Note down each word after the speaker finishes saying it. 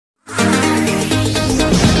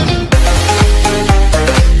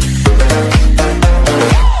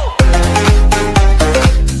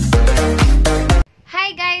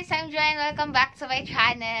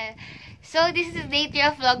this is day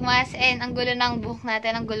 3 of Vlogmas and ang gulo ng buhok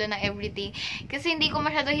natin, ang gulo ng everything. Kasi hindi ko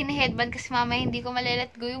masyado hini-headband kasi mamaya hindi ko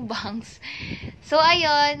malilet go yung bangs. So,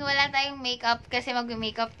 ayun, wala tayong makeup kasi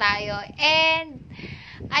mag-makeup tayo. And,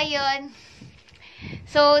 ayun.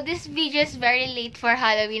 So, this video is very late for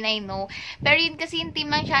Halloween, I know. Pero yun kasi yung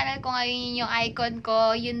team ng channel ko ngayon, yun yung icon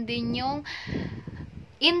ko. Yun din yung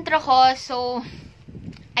intro ko. So,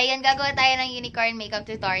 ayun, gagawa tayo ng unicorn makeup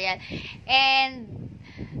tutorial. And,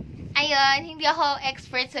 ayun, hindi ako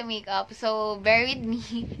expert sa makeup. So, bear with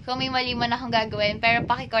me. Kung may mali man akong gagawin. Pero,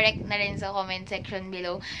 paki-correct na rin sa comment section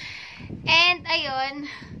below. And,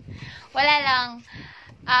 ayun, wala lang.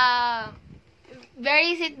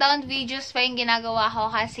 Very sit-down videos pa yung ginagawa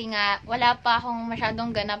ko kasi nga, wala pa akong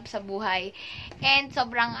masyadong ganap sa buhay. And,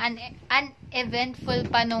 sobrang uneventful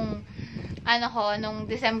pa nung nung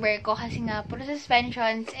December ko kasi nga, puro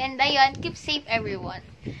suspensions. And, ayun, keep safe everyone.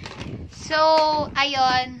 So,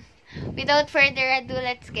 ayun, without further ado,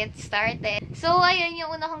 let's get started. So, ayun,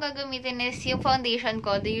 yung una kong gagamitin is yung foundation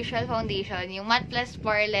ko, the usual foundation, yung Matte Plus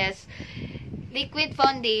Poreless Liquid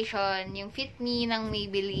Foundation, yung Fit Me ng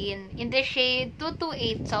Maybelline, in the shade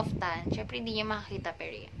 228 Soft Tan. Syempre, hindi nyo makakita,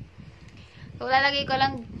 pero yan. So, lalagay ko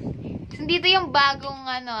lang, dito yung bagong,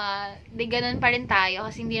 di ganun pa rin tayo,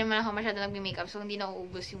 kasi hindi naman ako masyado nag-makeup, so hindi na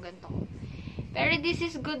uubos yung ganito ko. Pero this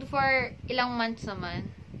is good for ilang months naman.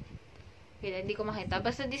 Wait, hindi ko makita.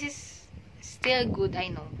 Basta this is still good, I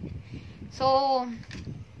know. So,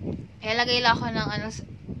 ilagay lang ako ng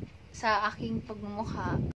sa aking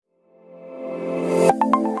pagmumukha.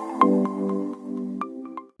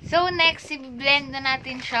 So, next, i-blend na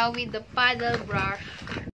natin siya with the paddle brush.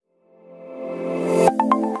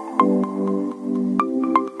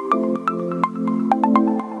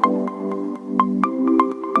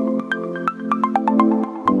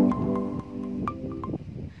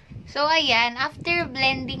 So, ayan, after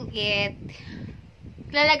blending it,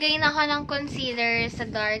 lalagay na ako ng concealer sa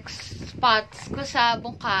dark spots ko sa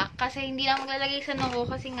mukha. Kasi hindi na maglalagay sa noo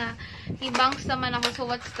kasi nga, may bangs naman ako. So,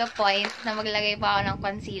 what's the point na maglagay pa ako ng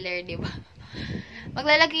concealer, diba?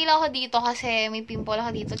 Maglalagay lang ako dito kasi may pimple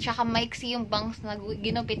ako dito. Tsaka maiksi yung bangs na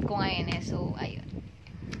ginupit ko ngayon eh. So, ayun.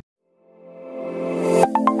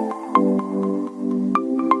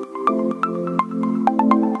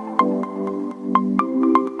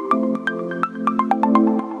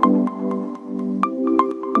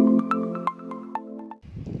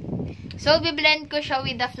 So, biblend ko siya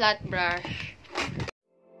with the flat brush.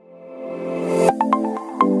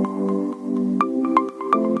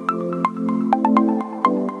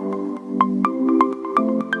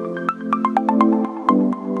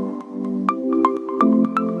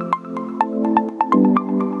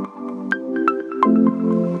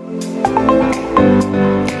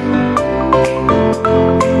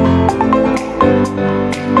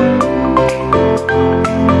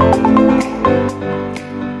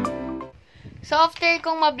 So, after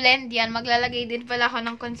kong ma-blend yan, maglalagay din pala ako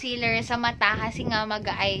ng concealer sa mata kasi nga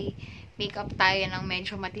mag-eye makeup tayo ng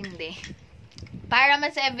medyo matindi. Para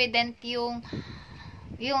mas evident yung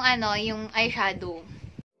eyeshadow.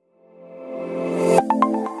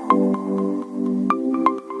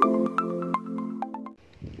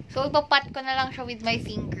 So, ipapat ko na lang siya with my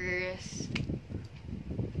fingers.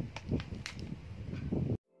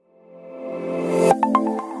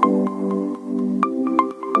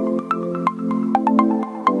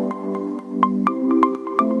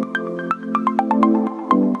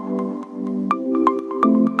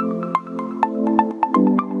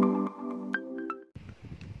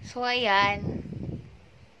 So, ayan.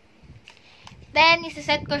 Then,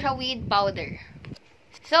 isiset ko siya with powder.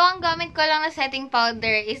 So, ang gamit ko lang na setting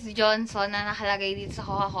powder is Johnson na nakalagay dito sa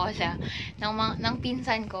Coca-Cola ng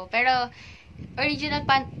pinsan ko. Pero, original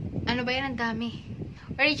ano ba yan? Ang dami.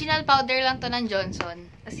 Original powder lang to ng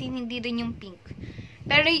Johnson. As in, hindi din yung pink.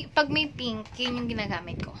 Pero, pag may pink, yun yung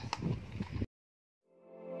ginagamit ko.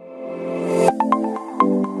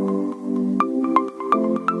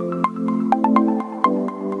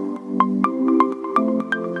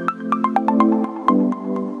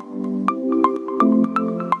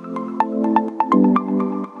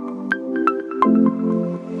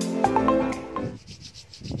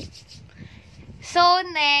 So,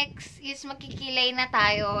 next is makikilay na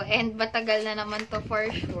tayo and matagal na naman to for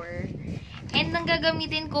sure. And ang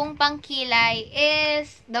gagamitin kong pangkilay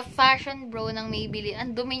is the Fashion Bro ng Maybelline.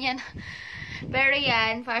 Ang dumi niya na. Pero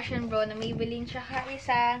yan, Fashion Bro ng Maybelline. Tsaka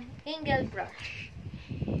isang angle brush.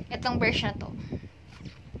 Itong brush na to.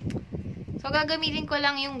 So, gagamitin ko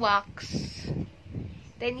lang yung wax.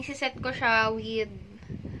 Then, isiset ko siya with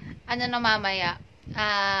mamaya.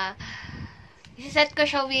 Isiset ko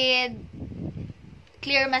siya with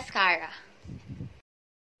clear mascara.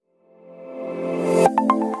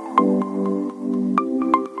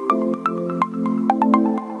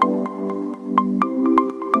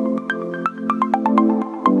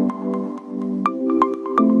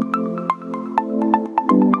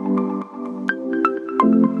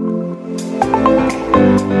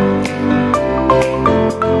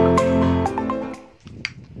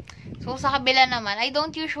 kabila naman, I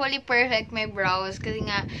don't usually perfect my brows kasi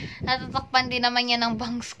nga, natatakpan din naman yan ng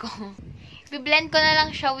bangs ko. I-blend ko na lang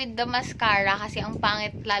siya with the mascara kasi ang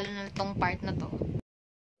pangit lalo na itong part na to.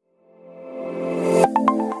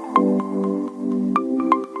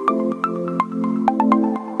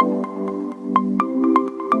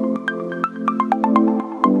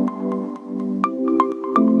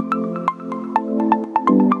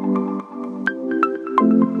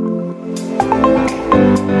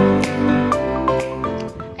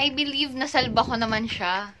 Nasalba ko naman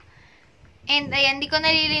siya. And, ayan, di ko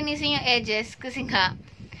nalilinisin yung edges kasi nga,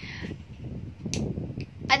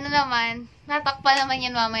 ano naman, natakpa naman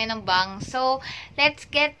yan mamaya ng bang. So, let's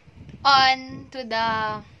get on to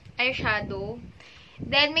the eyeshadow.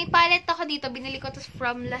 Then, may palette ako dito. Binili ko to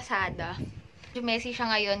from Lazada. Messy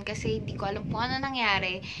siya ngayon kasi di ko alam kung ano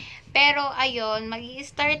nangyari. Pero, ayun,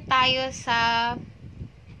 mag-i-start tayo sa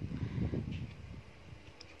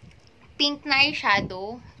pink na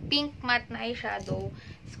eyeshadow. Pink matte na eyeshadow.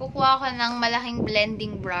 Tapos, kukuha ko ng malaking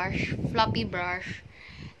blending brush. Floppy brush.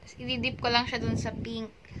 Tapos, i-dip ko lang siya dun sa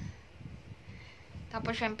pink.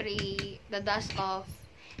 Tapos, syempre, i-dust off.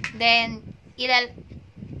 Then,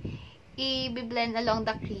 i-blend along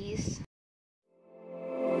the crease.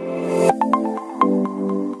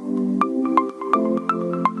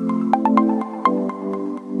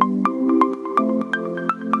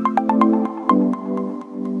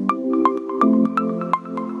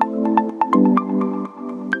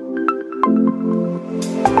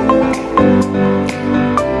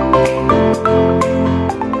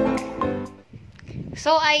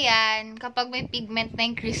 So, ayan, kapag may pigment na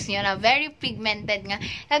yung crease nyo na very pigmented nga,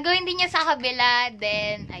 gagawin din niya sa kabila,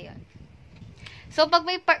 then, ayun. So, pag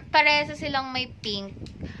may paresa silang may pink,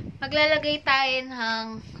 maglalagay tayo ng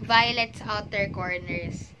violet sa outer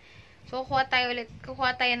corners. So, kukuha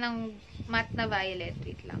tayo ng matte na violet.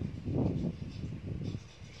 Wait lang.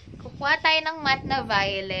 Kukuha tayo ng matte na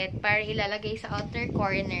violet para ilalagay sa outer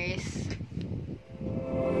corners.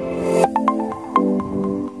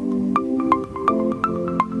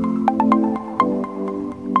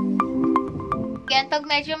 Pag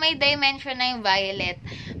medyo may dimension na yung violet,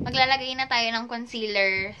 maglalagay na tayo ng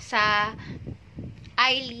concealer sa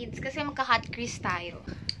eyelids kasi magka-cut crease tayo.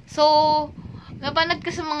 So, napanood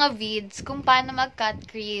ko sa mga vids kung paano mag-cut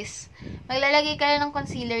crease. Maglalagay ka na ng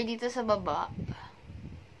concealer dito sa baba.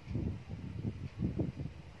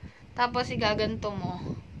 Tapos, igaganto mo.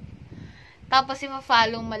 Tapos,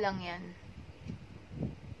 ipa-follow mo lang yan.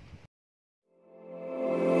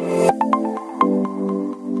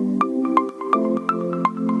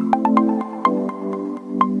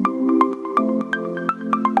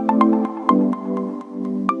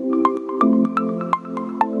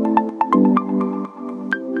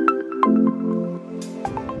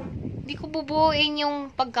 Bubuuin yung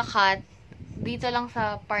pagka-cut dito lang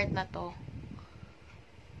sa part na to.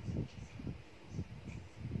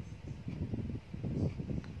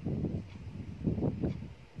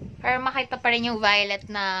 Para makita pa rin yung violet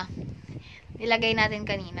na nilagay natin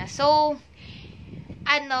kanina. So,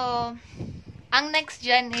 ang next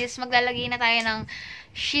dyan is maglalagay na tayo ng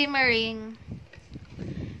shimmering.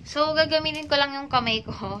 So, gagamitin ko lang yung kamay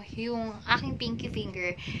ko, yung aking pinky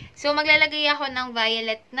finger. So, maglalagay ako ng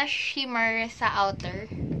violet na shimmer sa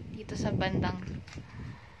outer, dito sa bandang.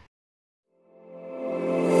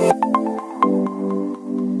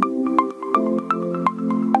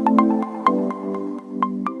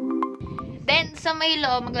 Then, sa may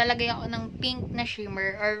loob, maglalagay ako ng pink na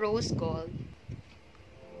shimmer or rose gold.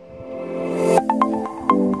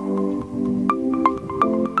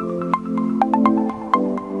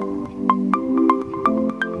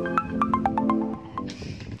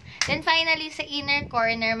 Then, finally, sa inner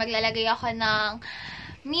corner, maglalagay ako ng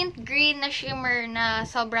mint green na shimmer na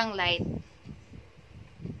sobrang light.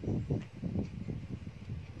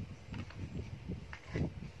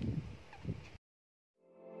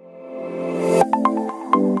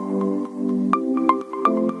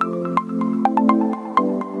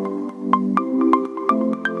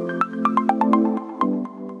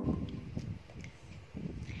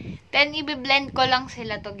 Then, i-blend ko lang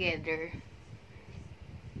sila together.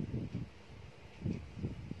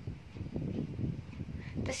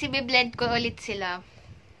 Tapos, i-blend ko ulit sila.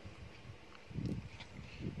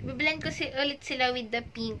 I-blend ko ulit sila with the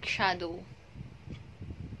pink shadow.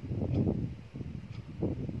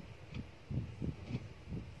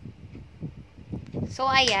 So,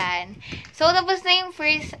 ayan. So, tapos na yung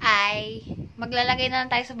first eye. Maglalagay na lang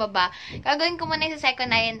tayo sa baba. Gagawin ko muna yung sa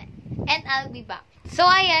second eye and I'll be back. So,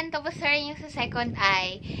 ayan. Tapos na rin yung sa second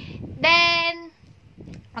eye. Then,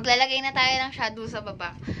 maglalagay na tayo ng shadow sa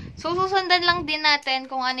baba. So, susundan lang din natin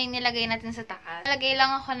kung ano yung nilagay natin sa taas. Nilagay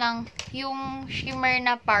lang ako ng yung shimmer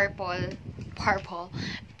na purple.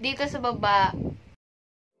 Dito sa baba.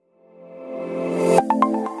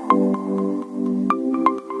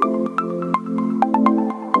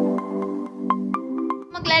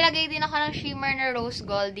 Maglalagay din ako ng shimmer na rose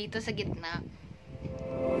gold dito sa gitna.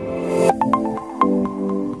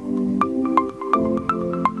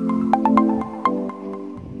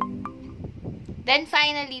 Then,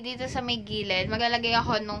 finally, dito sa may gilid, maglalagay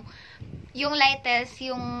ako nung yung lightest,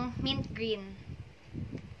 yung mint green.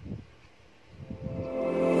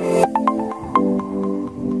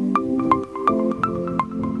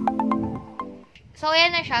 So,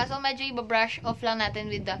 ayan na siya. So, medyo i-brush off lang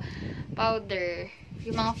natin with the powder.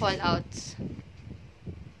 Yung mga fallouts.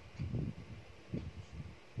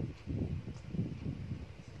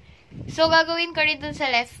 So, gagawin ko rin dun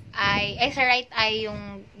sa left eye, sa right eye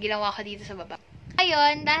yung ginawa ko dito sa baba.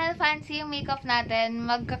 Ayun, dahil fancy yung makeup natin,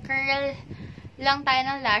 magka-curl lang tayo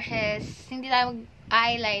ng lashes. Hindi tayo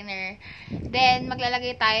mag-eyeliner. Then,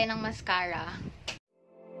 maglalagay tayo ng mascara.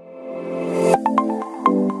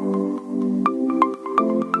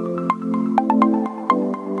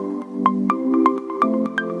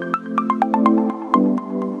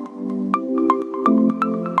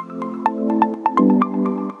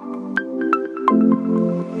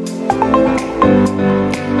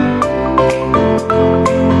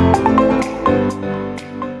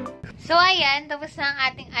 So, ayan. Tapos na ang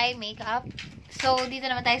ating eye makeup. So, dito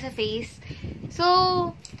naman tayo sa face. So,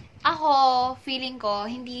 ako, feeling ko,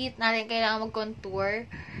 hindi natin kailangan mag-contour.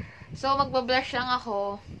 So, magbablush lang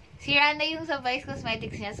ako. Sira na yung sa Vice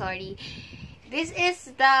Cosmetics niya, sorry. This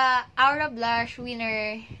is the Aura Blush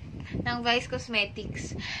winner ng Vice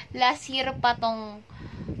Cosmetics. Last year pa tong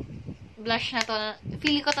blush na to.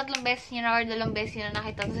 Feeling ko 3 beses niya na or 2 beses niya na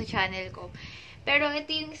nakita ko sa channel ko. Pero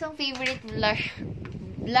ito yung isang favorite blush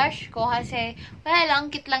ko kasi wala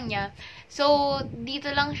lang, cute lang niya. So,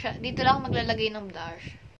 dito lang ako maglalagay ng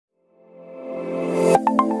blush.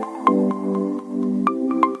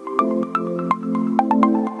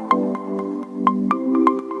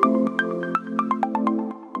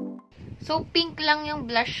 So, pink lang yung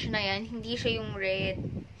blush na yan. Hindi siya yung red.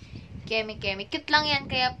 Keme. Cute lang yan,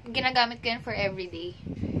 kaya ginagamit ko yan for everyday.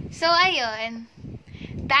 So, ayun.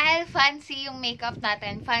 Dahil fancy yung makeup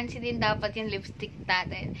natin, fancy din dapat yung lipstick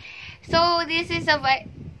natin. So, this is a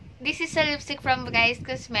lipstick from Vice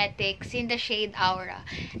Cosmetics in the shade Aura.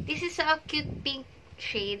 This is a cute pink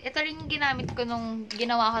shade. Ito rin yung ginamit ko nung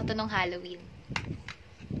ginawa ko to nung Halloween.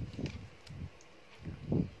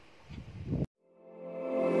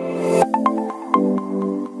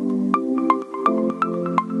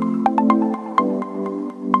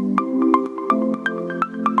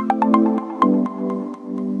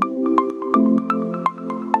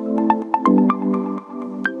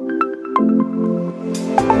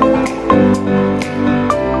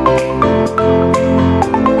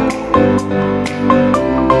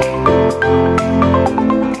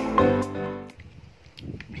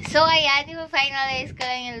 So, ayan, i-finalize ko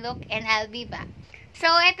lang yung look and I'll be back.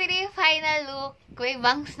 So, ito na yung final look. May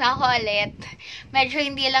bangs na ako ulit. Medyo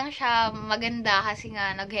hindi lang siya maganda kasi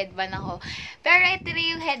nga nag-headband ako. Pero ito na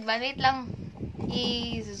yung headband. Wait lang,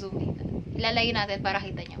 i-zoom in. Ilalayo natin para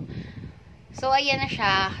kita nyo. So, ayan na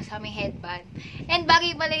siya sa aming headband. And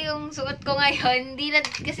bagay pala yung suot ko ngayon. Hindi na,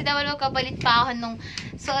 kasi naman kapalit pa ako nung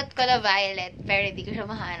suot ko na violet. Pero hindi ko siya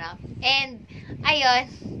mahanap. And, ayun.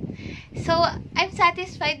 So, I'm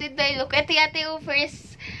satisfied with my look. Ito yata yung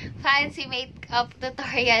first fancy makeup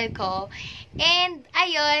tutorial ko. And,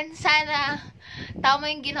 ayun, sana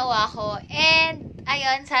tama yung ginawa ko. And,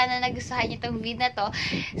 ayun, sana nagustuhan nyo itong video na to.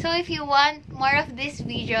 So, if you want more of these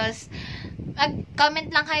videos,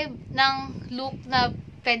 mag-comment lang kayo ng look na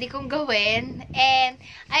pwede kong gawin. And,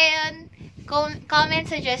 ayun, comment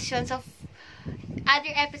suggestions of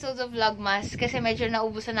other episodes of Vlogmas kasi medyo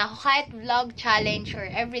naubusan na ako. Kahit vlog challenge or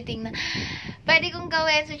everything na pwede kong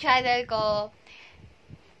gawin sa channel ko,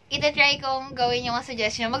 itatry kong gawin yung mga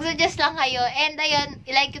suggestion. Mag-suggest lang kayo. And ayun,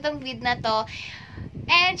 i-like itong video na to.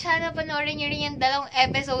 And sana panoorin nyo rin yung 2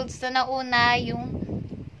 episodes na nauna. Yung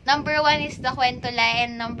number 1 is the Kwentula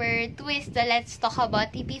and number 2 is the Let's Talk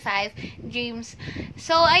About TP5 Dreams.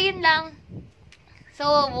 So, ayun lang. So,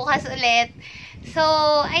 bukas ulit. So,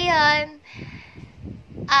 ayun.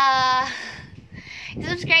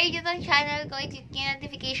 Subscribe nyo tong channel ko, i-click yung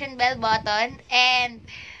notification bell button, and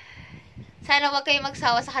sana wag kayo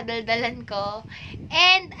magsawa sa kadaldalan ko.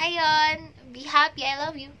 And, ayun, be happy, I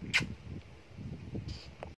love you.